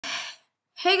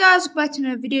Hey guys, welcome back to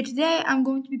another video. Today I'm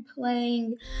going to be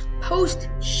playing Post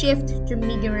Shift to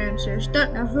Medium RAM. So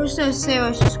start now. First I say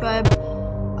or subscribe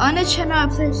on the channel. I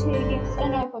play here games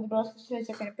and I for the boss today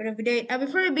so I can put a video. Now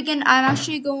before we begin, I'm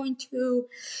actually going to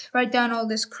write down all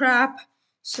this crap.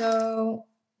 So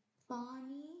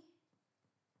Bonnie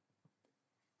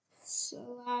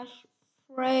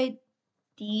 /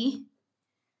 Freddy.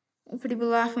 Freddy will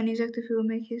laugh when he's active. He will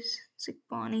make his sick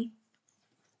Bonnie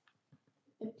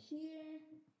appear.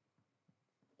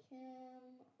 Cam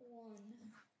 1.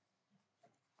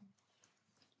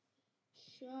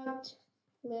 Shut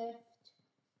left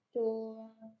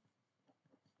door.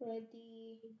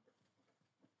 Freddy.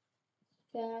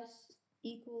 Fast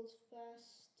equals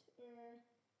faster.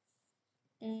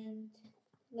 And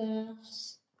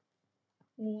laughs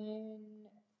when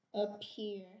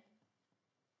appear.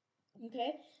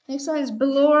 Okay. Next one is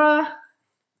Ballora.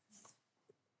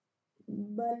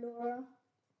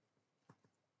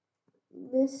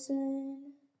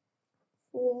 Listen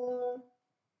for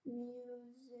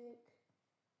music.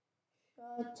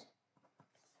 Shut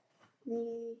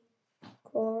the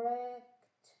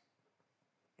correct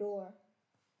door.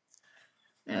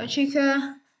 Now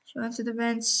Chica, she went to the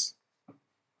vents.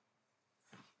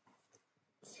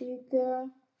 Chica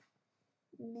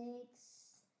makes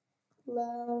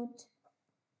loud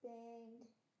bang,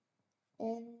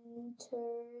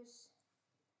 enters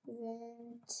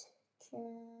vent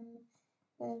cam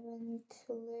 11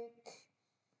 click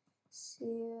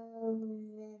seal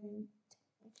vent.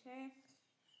 Okay.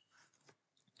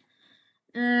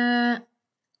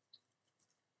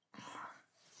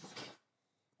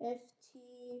 FT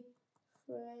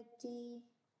Freddy.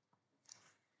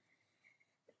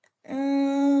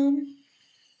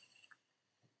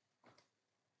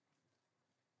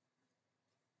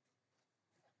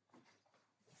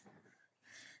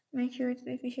 Make sure it's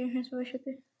if you share his voice at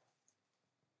the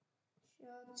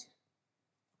shut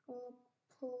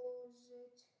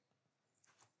opposite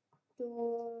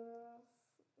door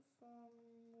from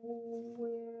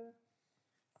where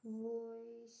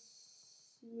voices.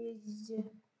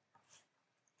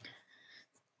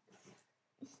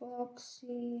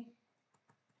 Foxy,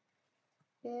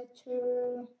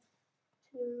 better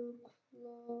to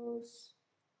close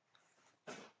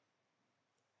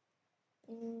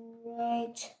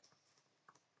right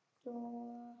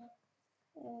door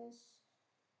as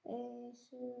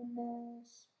soon as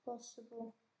possible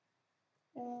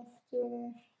after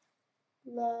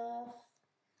laugh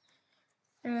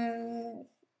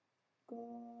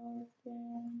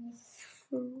Golden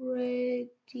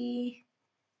Freddy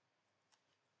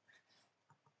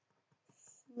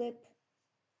flip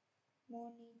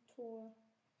monitor.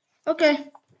 Okay.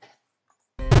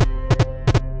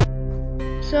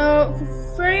 So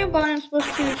Freddy and Bonnie are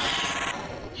supposed to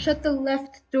shut the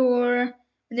left door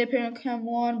when they appear on cam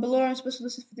 1. Ballora is supposed to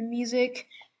listen for the music.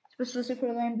 Supposed to listen for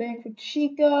a line bang for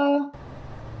Chica.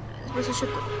 Supposed to shut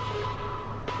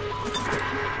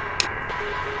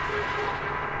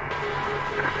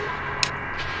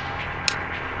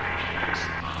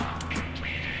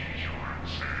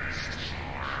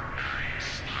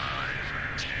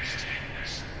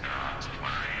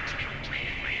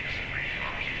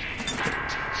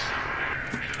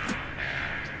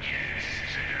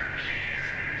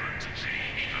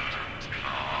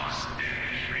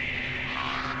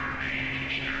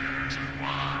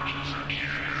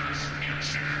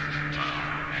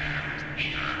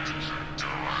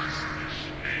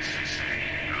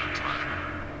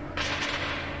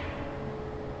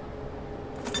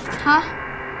Huh?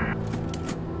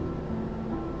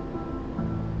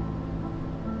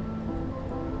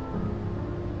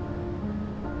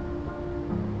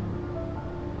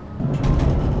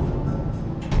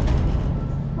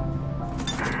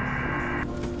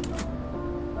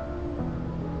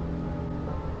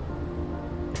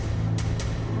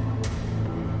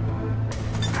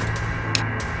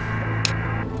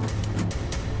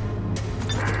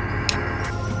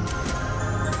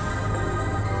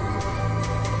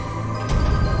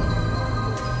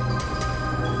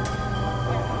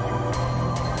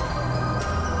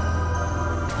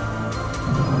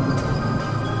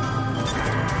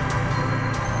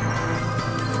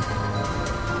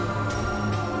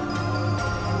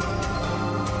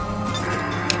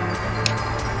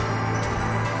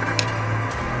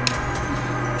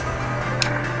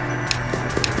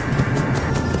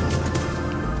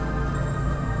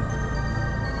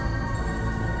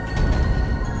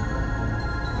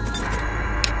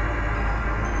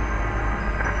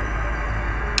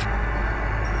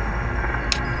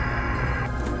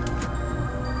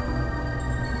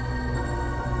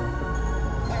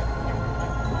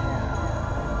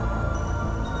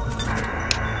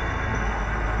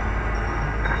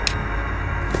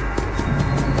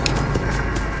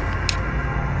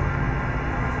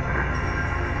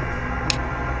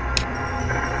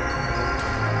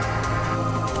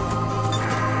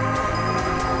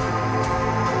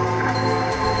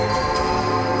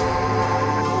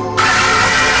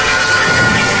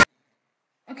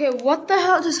 what the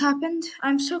hell just happened?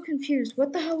 I'm so confused.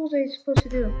 What the hell was I supposed to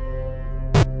do?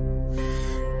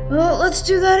 Well, let's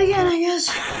do that again, I guess.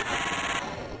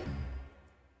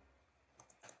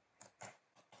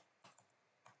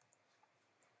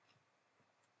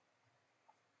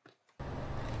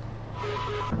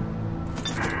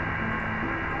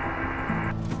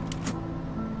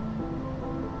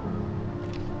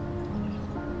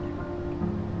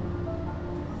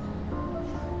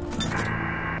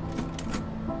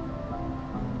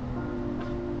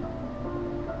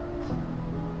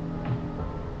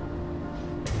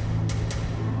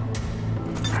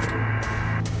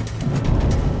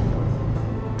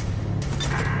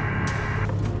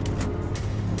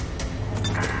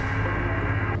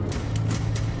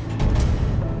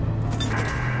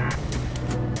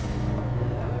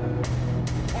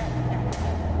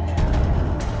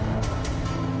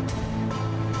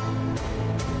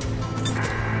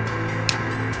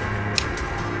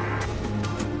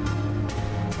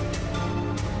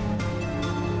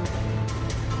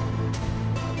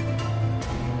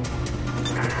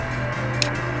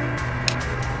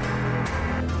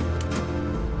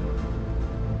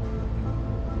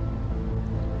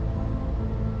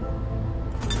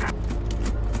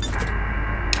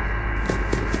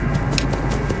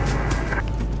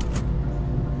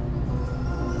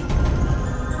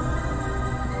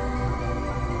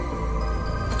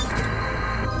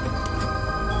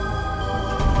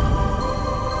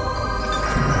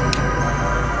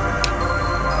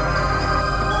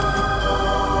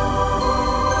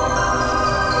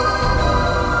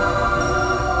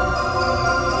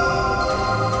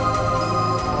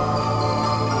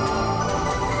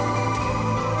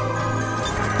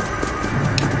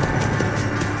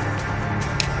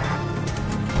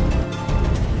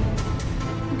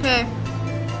 Okay.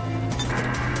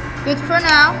 Good for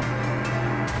now.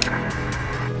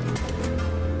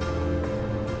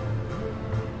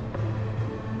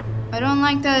 I don't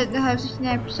like that it has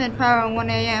 69% power on 1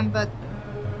 AM, but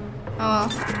oh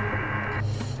well.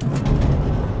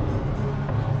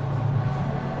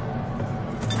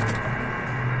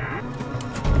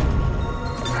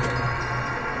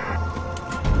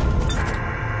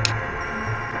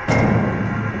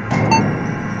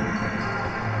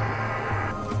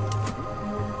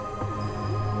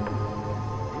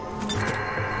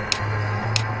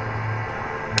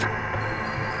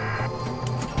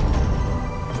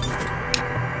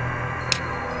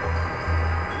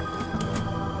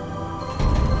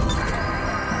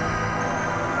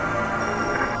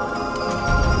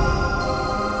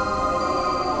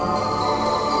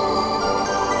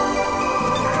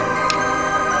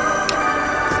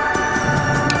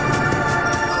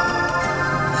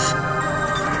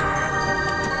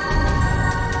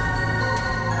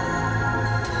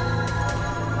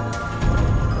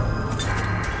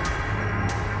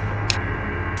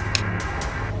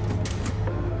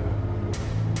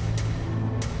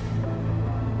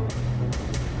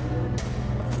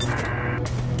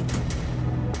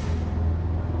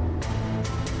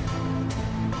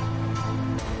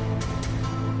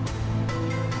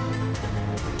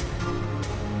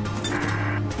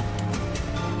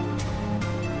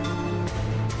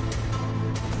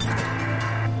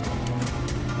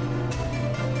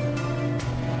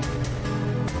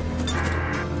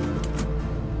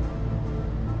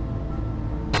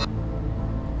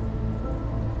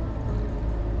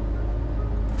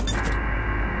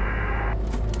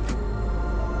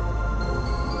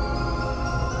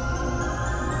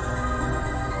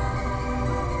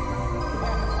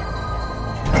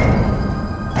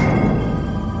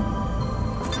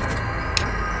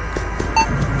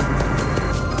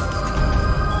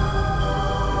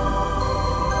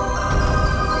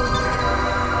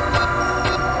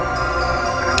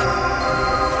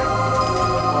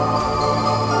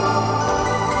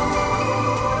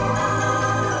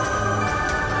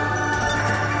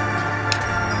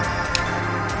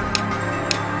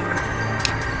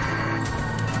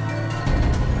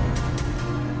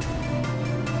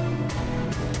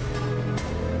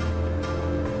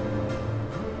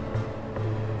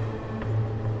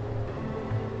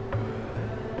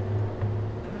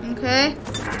 Okay,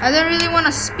 I don't really want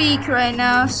to speak right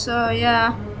now, so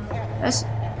yeah, that's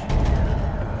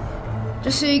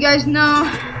just so you guys know.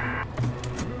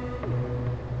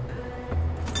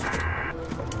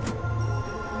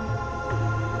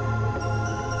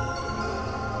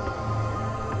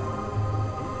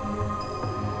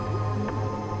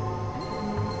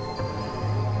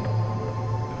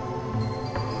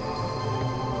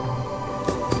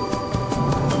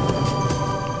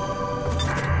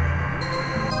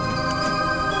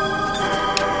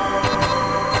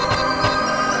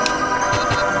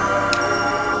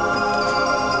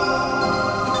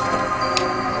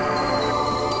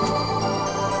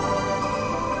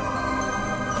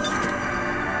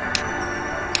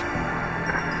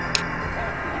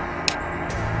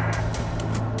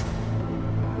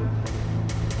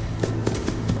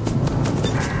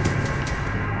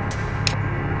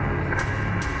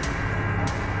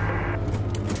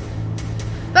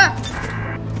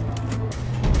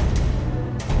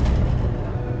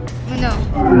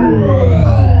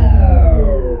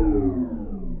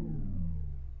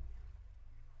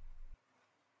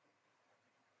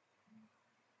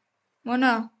 Oh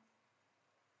no.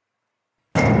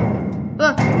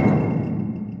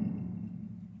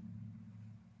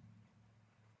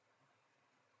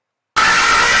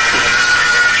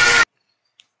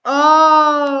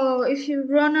 Oh, if you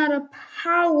run out of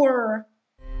power.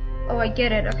 Oh, I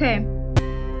get it. Okay.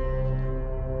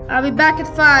 I'll be back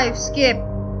at 5. Skip.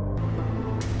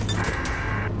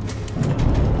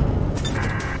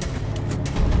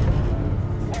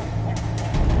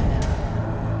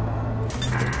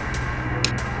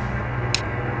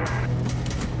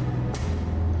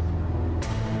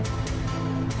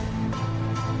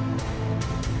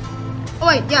 Oh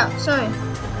wait, yeah, sorry.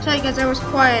 Sorry guys, I was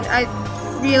quiet. I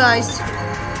realized.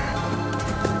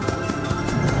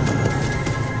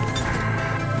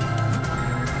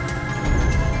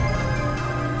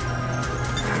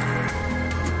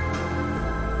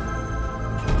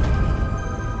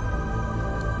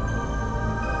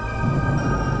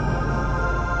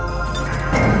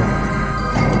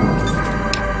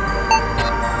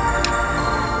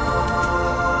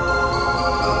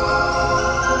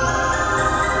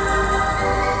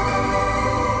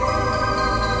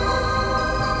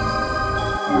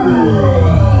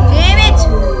 Damn it!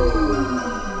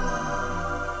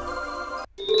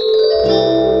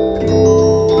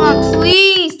 Come on,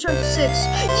 please turn to 6.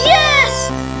 Yes!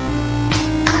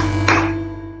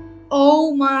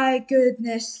 Oh my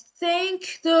goodness.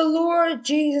 Thank the Lord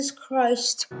Jesus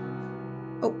Christ.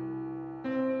 Oh.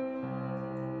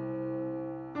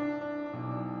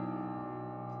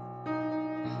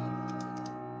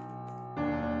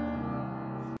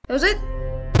 That was it?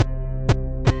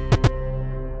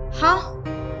 Huh?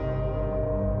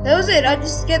 That was it. I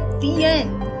just get the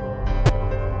end.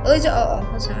 At least,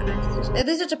 that's not nice. At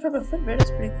least it's a purple Freddy, right?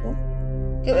 That's pretty cool.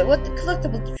 Okay, wait, what the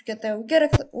collectible did you get there? We get a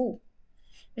oh.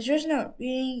 Is yours not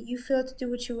reading? You failed to do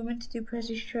what you were meant to do. Press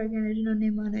this try again. There's no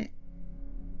name on it.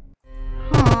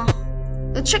 Huh.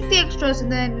 Let's check the extras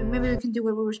and then maybe we can do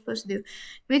what we were supposed to do.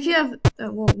 Make you have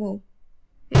whoa.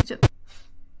 Okay, so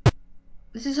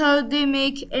this is how they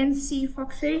make NC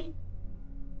Foxy.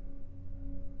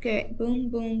 Okay, boom,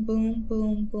 boom, boom,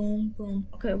 boom, boom, boom.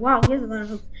 Okay, wow, he has a lot of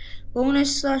hooks.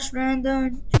 Bonus /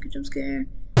 random, jump scare,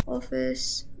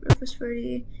 office, Rufus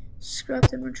Freddy, scrap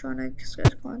animatronic,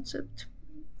 scrap concept.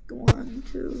 1,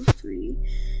 2, 3.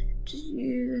 Just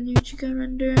use a new chicken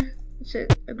render. That's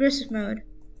it. Aggressive mode,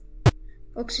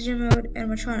 oxygen mode,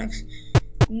 animatronics.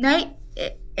 Nightmare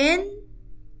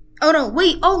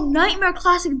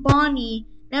Classic Bonnie,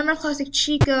 Nightmare Classic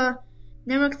Chica,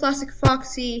 Nightmare Classic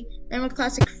Foxy, Nightmare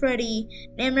Classic Freddy,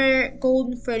 Nightmare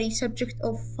Golden Freddy, subject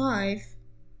of 5.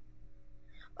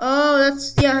 Oh,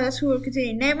 that's who we're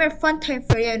continuing. Nightmare Funtime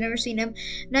Freddy, I've never seen him.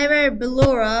 Nightmare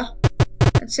Bellora.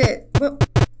 That's it.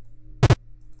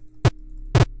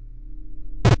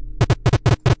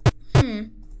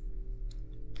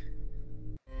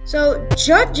 So,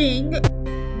 judging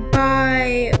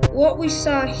by what we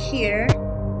saw here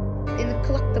in the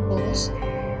collectibles,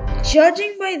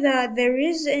 judging by that, there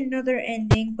is another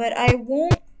ending, but I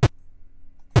won't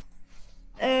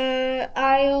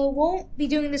be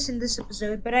doing this in this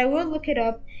episode, but I will look it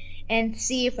up and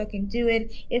see if I can do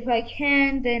it. If I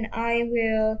can, then I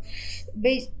will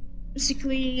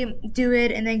basically do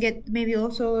it and then get maybe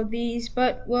also these.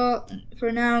 But well,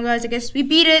 for now, guys, I guess we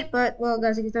beat it. But well,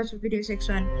 guys, I guess that's what video 6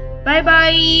 on. Bye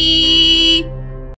bye.